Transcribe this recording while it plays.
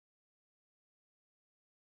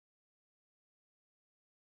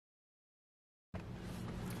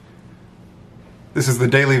This is the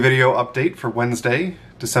daily video update for Wednesday,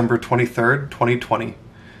 December 23rd, 2020.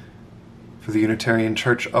 For the Unitarian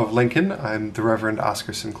Church of Lincoln, I'm the Reverend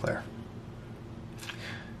Oscar Sinclair.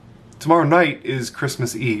 Tomorrow night is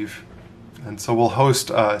Christmas Eve, and so we'll host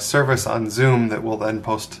a service on Zoom that we'll then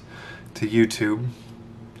post to YouTube.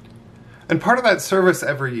 And part of that service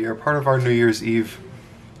every year, part of our New Year's Eve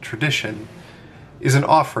tradition, is an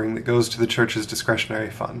offering that goes to the church's discretionary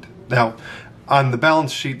fund. Now, on the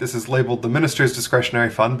balance sheet, this is labeled the minister's discretionary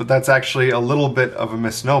fund, but that's actually a little bit of a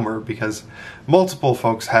misnomer because multiple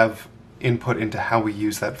folks have input into how we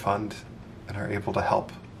use that fund and are able to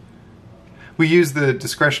help. We use the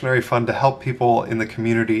discretionary fund to help people in the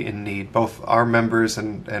community in need, both our members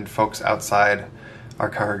and folks outside our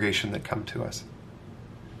congregation that come to us.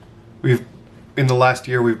 In the last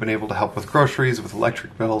year, we've been able to help with groceries, with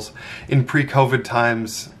electric bills. In pre-COVID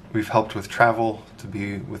times, we've helped with travel to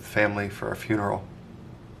be with family for a funeral.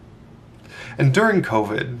 And during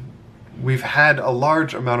COVID, we've had a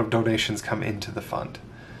large amount of donations come into the fund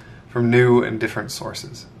from new and different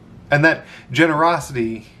sources. And that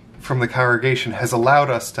generosity from the congregation has allowed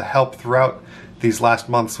us to help throughout these last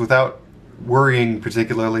months without worrying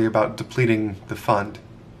particularly about depleting the fund.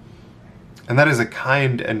 And that is a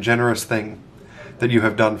kind and generous thing that you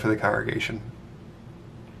have done for the congregation.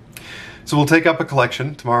 So we'll take up a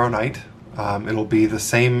collection tomorrow night. It'll be the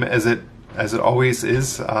same as it always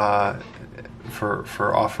is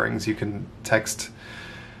for offerings. You can text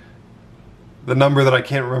the number that I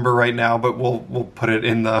can't remember right now, but we'll put it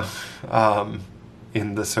in the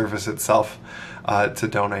service itself to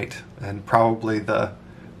donate, and probably the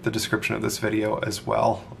description of this video as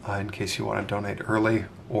well, in case you want to donate early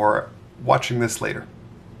or watching this later.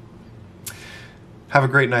 Have a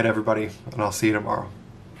great night, everybody, and I'll see you tomorrow.